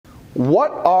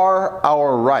What are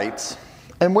our rights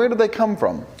and where do they come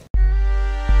from?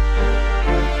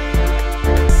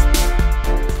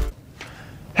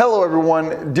 Hello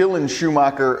everyone, Dylan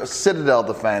Schumacher, Citadel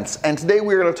Defense, and today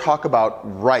we're going to talk about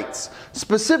rights,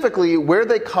 specifically where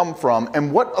they come from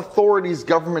and what authorities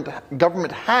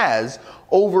government has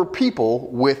over people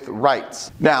with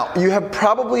rights. Now, you have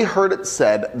probably heard it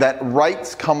said that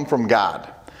rights come from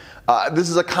God. This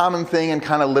is a common thing in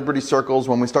kind of liberty circles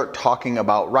when we start talking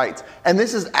about rights, and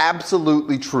this is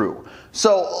absolutely true.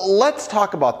 So let's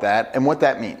talk about that and what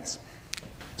that means.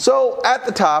 So at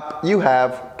the top you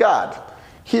have God.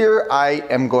 Here I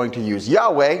am going to use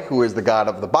Yahweh, who is the God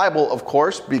of the Bible, of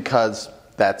course, because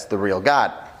that's the real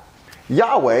God.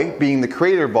 Yahweh, being the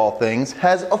creator of all things,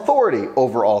 has authority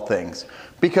over all things,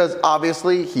 because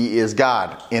obviously he is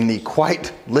God in the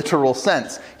quite literal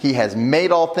sense. He has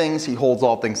made all things, he holds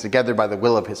all things together by the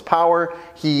will of his power,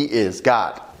 he is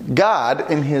God.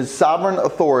 God, in his sovereign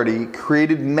authority,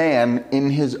 created man in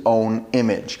his own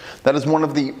image. That is one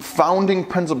of the founding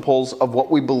principles of what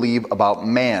we believe about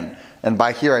man. And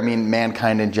by here I mean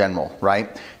mankind in general,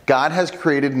 right? God has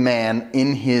created man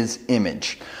in his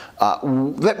image.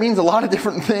 That means a lot of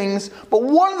different things, but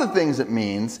one of the things it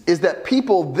means is that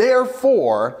people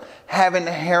therefore have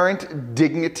inherent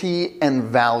dignity and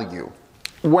value.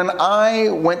 When I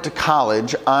went to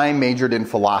college, I majored in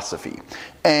philosophy.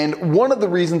 And one of the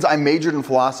reasons I majored in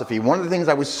philosophy, one of the things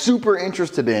I was super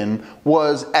interested in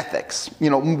was ethics.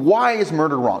 You know, why is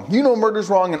murder wrong? You know murder's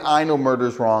wrong and I know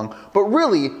murder's wrong, but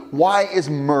really, why is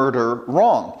murder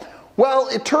wrong? Well,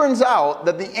 it turns out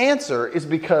that the answer is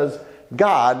because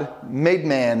God made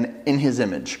man in his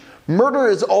image. Murder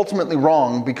is ultimately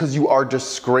wrong because you are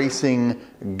disgracing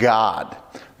God.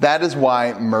 That is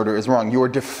why murder is wrong. You are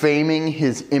defaming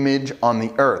his image on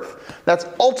the earth. That's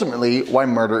ultimately why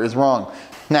murder is wrong.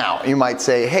 Now, you might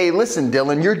say, hey, listen,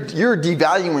 Dylan, you're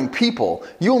devaluing people.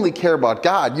 You only care about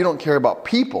God. You don't care about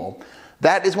people.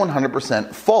 That is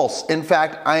 100% false. In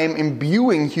fact, I am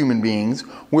imbuing human beings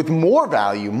with more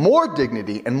value, more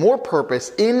dignity, and more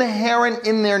purpose inherent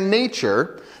in their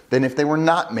nature than if they were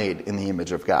not made in the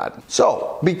image of God.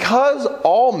 So, because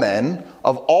all men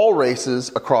of all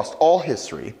races across all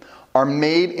history are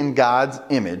made in God's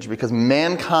image, because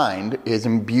mankind is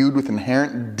imbued with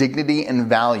inherent dignity and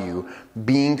value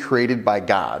being created by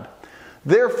God,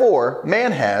 therefore,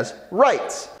 man has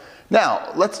rights.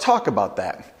 Now, let's talk about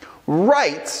that.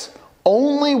 Rights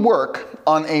only work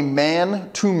on a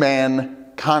man-to-man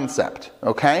concept,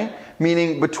 okay?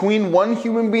 Meaning between one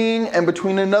human being and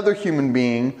between another human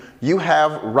being, you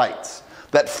have rights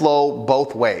that flow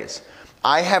both ways.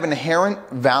 I have inherent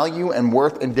value and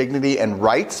worth and dignity and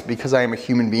rights because I am a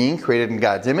human being created in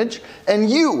God's image, and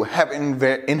you have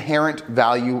inherent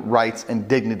value, rights, and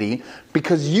dignity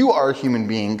because you are a human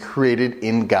being created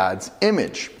in God's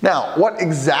image. Now, what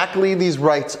exactly these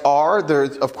rights are,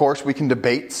 of course, we can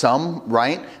debate some,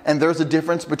 right? And there's a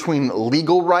difference between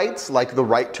legal rights, like the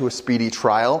right to a speedy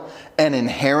trial, and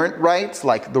inherent rights,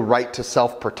 like the right to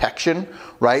self-protection,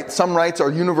 right? Some rights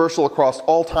are universal across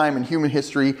all time in human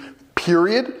history,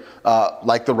 period,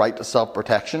 like the right to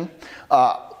self-protection.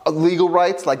 Legal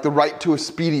rights, like the right to a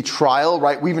speedy trial,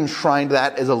 right? We've enshrined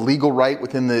that as a legal right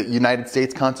within the United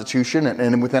States Constitution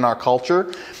and within our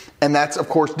culture. And that's, of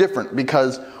course, different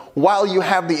because while you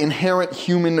have the inherent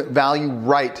human value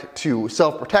right to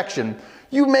self-protection,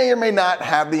 you may or may not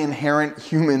have the inherent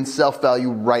human self-value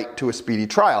right to a speedy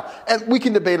trial. And we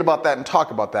can debate about that and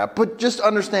talk about that, but just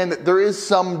understand that there is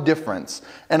some difference.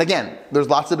 And again, there's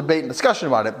lots of debate and discussion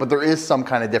about it, but there is some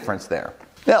kind of difference there.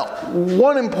 Now,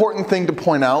 one important thing to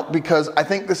point out, because I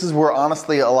think this is where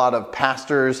honestly a lot of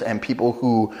pastors and people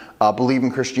who believe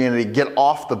in Christianity get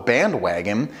off the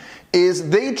bandwagon, is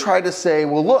they try to say,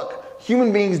 well look,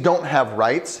 human beings don't have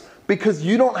rights because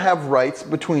you don't have rights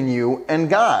between you and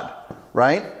God.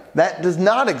 Right? That does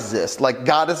not exist. Like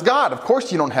God is God. Of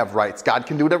course you don't have rights. God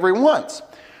can do whatever he wants.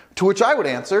 To which I would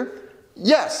answer,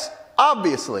 yes,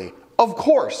 obviously, of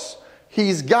course,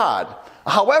 he's God.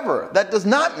 However, that does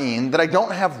not mean that I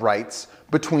don't have rights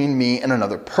between me and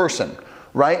another person.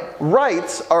 Right?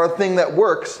 Rights are a thing that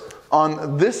works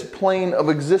on this plane of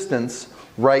existence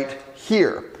right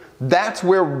here. That's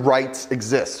where rights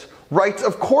exist. Rights,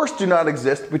 of course, do not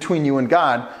exist between you and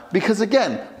God because,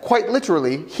 again, quite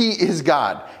literally, he is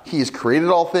God. He has created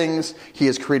all things. He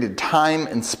has created time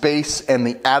and space and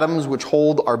the atoms which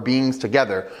hold our beings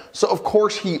together. So, of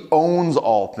course, he owns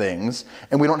all things,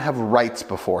 and we don't have rights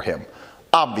before him,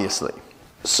 obviously.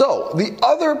 So, the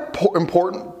other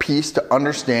important piece to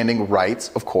understanding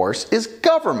rights, of course, is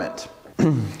government.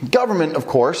 Government, of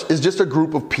course, is just a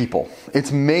group of people.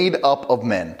 It's made up of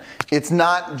men. It's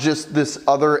not just this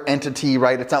other entity,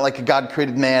 right? It's not like God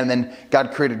created man and then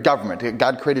God created government.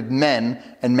 God created men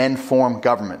and men form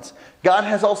governments. God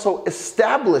has also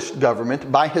established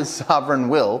government by his sovereign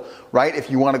will, right?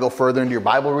 If you want to go further into your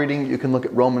Bible reading, you can look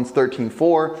at Romans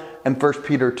 13:4 and 1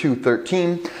 Peter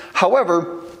 2:13.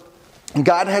 However,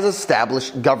 God has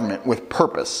established government with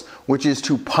purpose, which is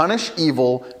to punish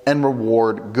evil and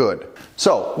reward good.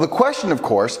 So, the question, of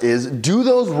course, is, do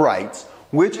those rights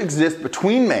which exist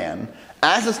between man,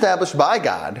 as established by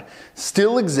God,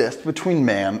 still exist between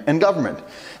man and government?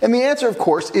 And the answer, of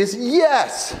course, is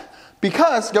yes,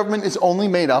 because government is only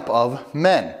made up of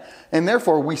men. And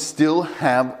therefore, we still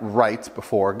have rights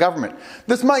before government.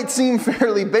 This might seem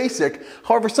fairly basic,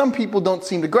 however, some people don't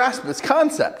seem to grasp this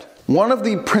concept. One of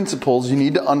the principles you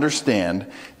need to understand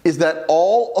is that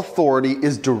all authority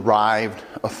is derived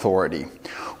authority,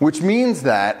 which means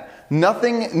that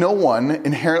no one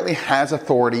inherently has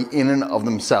authority in and of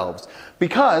themselves.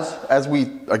 Because, as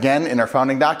we, again, in our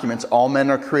founding documents, all men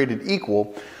are created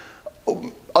equal,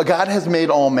 God has made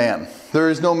all man. There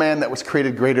is no man that was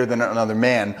created greater than another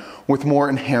man with more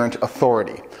inherent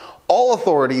authority. All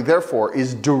authority, therefore,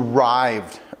 is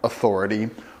derived authority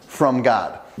from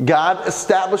God. God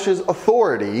establishes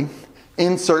authority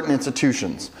in certain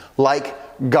institutions,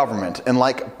 like government and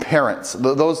like parents.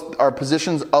 Those are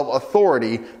positions of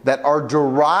authority that are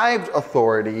derived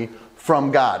authority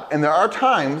from God. And there are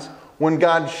times when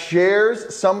God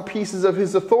shares some pieces of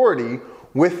his authority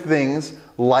with things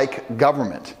like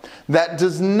government. That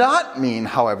does not mean,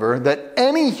 however, that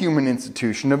any human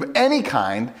institution of any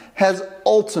kind has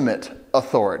ultimate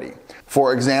authority.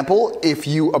 For example, if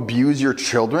you abuse your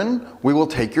children, we will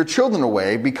take your children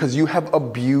away because you have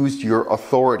abused your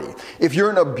authority. If you're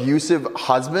an abusive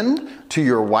husband to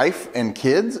your wife and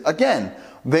kids, again,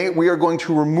 we are going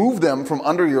to remove them from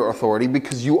under your authority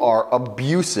because you are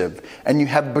abusive and you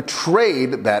have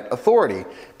betrayed that authority.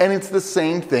 And it's the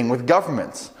same thing with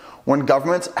governments. When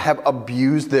governments have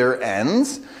abused their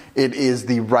ends, it is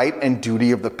the right and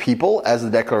duty of the people, as the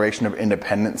Declaration of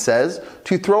Independence says,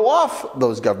 to throw off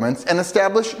those governments and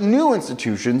establish new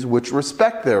institutions which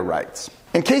respect their rights.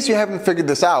 In case you haven't figured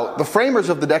this out, the framers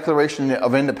of the Declaration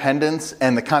of Independence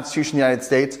and the Constitution of the United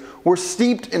States were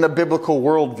steeped in a biblical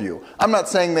worldview. I'm not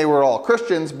saying they were all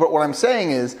Christians, but what I'm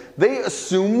saying is they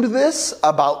assumed this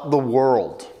about the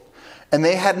world. And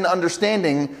they had an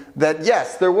understanding that,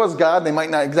 yes, there was God. They might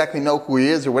not exactly know who he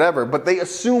is or whatever, but they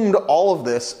assumed all of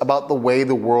this about the way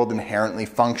the world inherently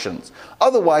functions.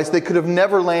 Otherwise, they could have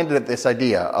never landed at this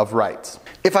idea of rights.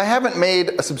 If I haven't made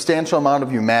a substantial amount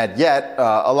of you mad yet,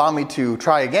 allow me to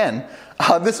try again.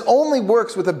 This only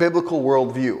works with a biblical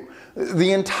worldview.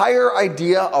 The entire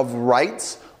idea of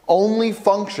rights only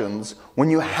functions when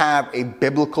you have a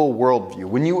biblical worldview,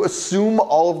 when you assume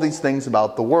all of these things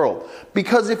about the world.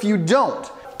 Because if you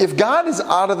don't, if God is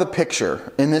out of the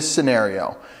picture in this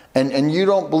scenario, and you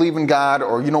don't believe in God,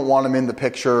 or you don't want him in the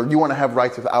picture, you want to have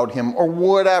rights without him, or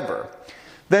whatever,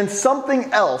 then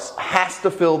something else has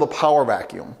to fill the power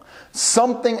vacuum.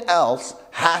 Something else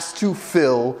has to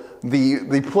fill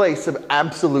the place of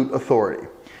absolute authority.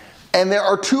 And there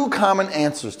are two common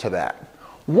answers to that.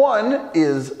 One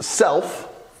is self.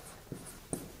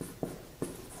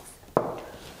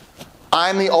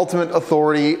 I'm the ultimate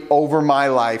authority over my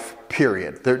life,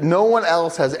 period. No one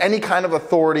else has any kind of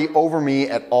authority over me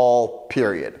at all,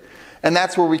 period. And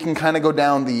that's where we can kind of go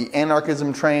down the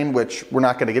anarchism train, which we're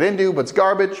not going to get into, but it's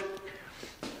garbage.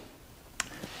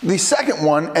 The second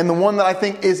one, and the one that I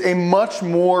think is a much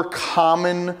more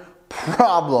common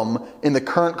problem in the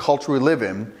current culture we live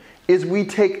in, is we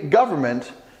take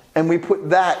government and we put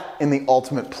that in the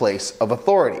ultimate place of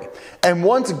authority. And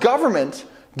once government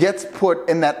gets put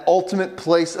in that ultimate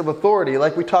place of authority,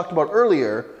 like we talked about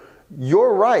earlier,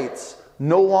 your rights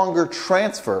no longer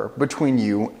transfer between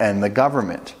you and the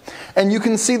government. And you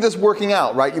can see this working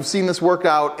out, right? You've seen this work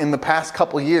out in the past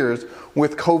couple years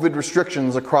with COVID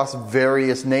restrictions across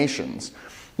various nations.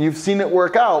 You've seen it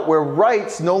work out where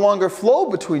rights no longer flow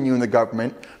between you and the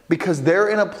government because they're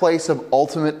in a place of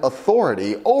ultimate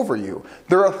authority over you.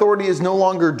 Their authority is no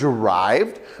longer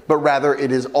derived, but rather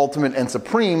it is ultimate and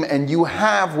supreme, and you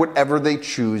have whatever they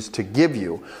choose to give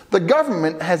you. The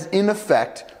government has in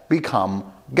effect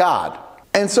become God.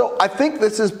 And so I think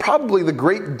this is probably the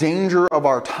great danger of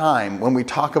our time when we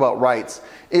talk about rights,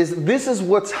 is this is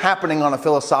what's happening on a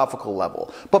philosophical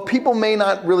level. But people may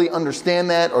not really understand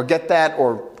that or get that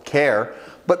or care.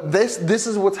 But this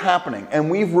is what's happening. And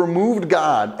we've removed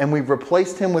God and we've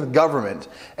replaced him with government.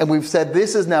 And we've said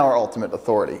this is now our ultimate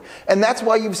authority. And that's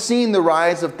why you've seen the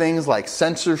rise of things like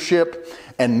censorship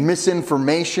and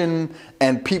misinformation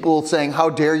and people saying, how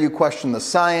dare you question the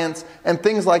science, and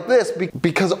things like this,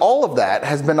 because all of that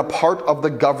has been a part of the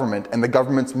government and the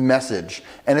government's message,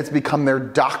 and it's become their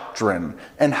doctrine.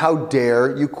 And how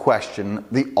dare you question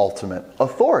the ultimate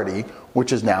authority,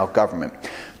 which is now government.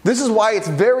 This is why it's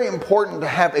very important to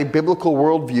have a biblical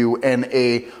worldview and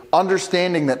a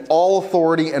understanding that all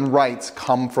authority and rights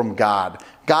come from God.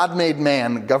 God made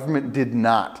man, government did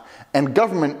not. And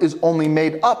government is only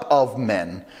made up of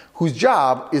men, whose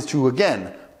job is to,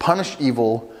 again, punish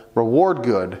evil, reward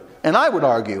good, and I would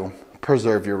argue,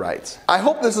 preserve your rights. I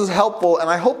hope this is helpful, and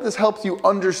I hope this helps you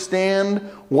understand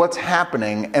what's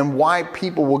happening and why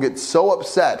people will get so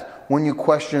upset when you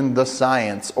question the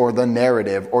science or the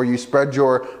narrative or you spread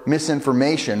your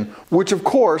misinformation, which of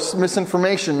course,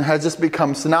 misinformation has just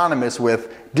become synonymous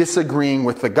with disagreeing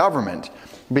with the government.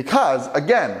 Because,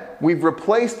 again, we've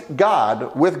replaced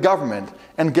God with government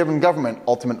and given government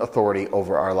ultimate authority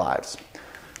over our lives.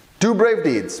 Do brave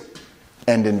deeds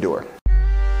and endure.